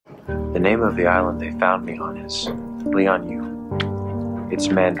The name of the island they found me on is Lian Yu. It's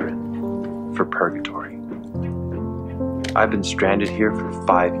Mandarin for purgatory. I've been stranded here for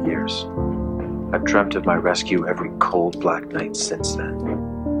 5 years. I've dreamt of my rescue every cold black night since then.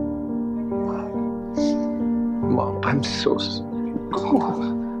 Mom, I'm so sorry.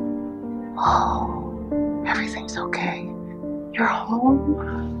 Oh, everything's okay. You're home.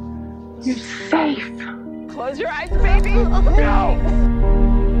 You're safe. Close your eyes, baby. No!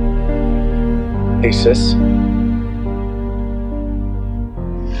 Hey, sis.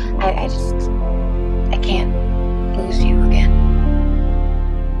 I can't lose you again.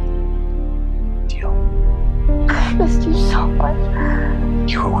 Deal. I missed you so much.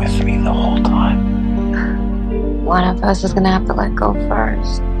 You were with me the whole time. One of us is gonna have to let go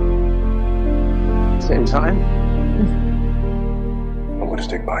first. Same time? I'm gonna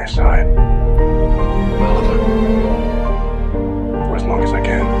stick by your side. Oliver. For as long as I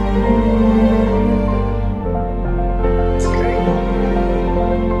can.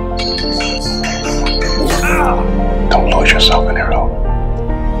 Don't lose yourself in here, though.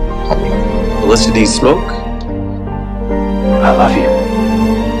 Felicity Smoke, I love you.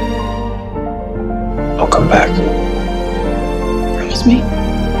 I'll come back. Promise me.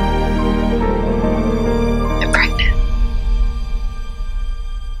 I'm pregnant.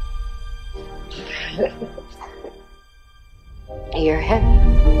 You're heavy.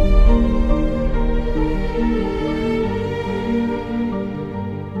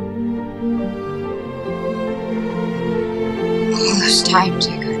 All those times I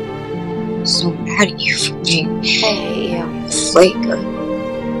got so mad at you for being a flaker,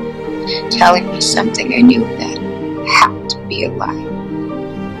 telling me something I knew that had to be a lie.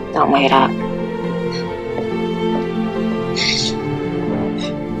 Don't wait up.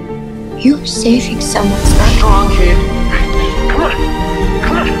 You're saving someone's life. Strong kid. Come on.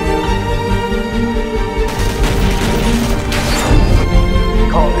 Come on.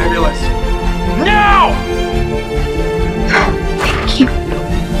 Call an ambulance. Now! Thank you.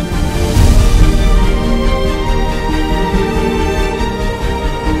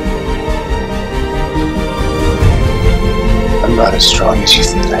 I'm not as strong as you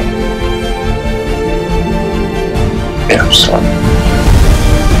think I am. And I'm sorry.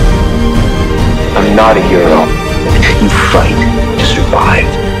 I'm not a hero. You fight.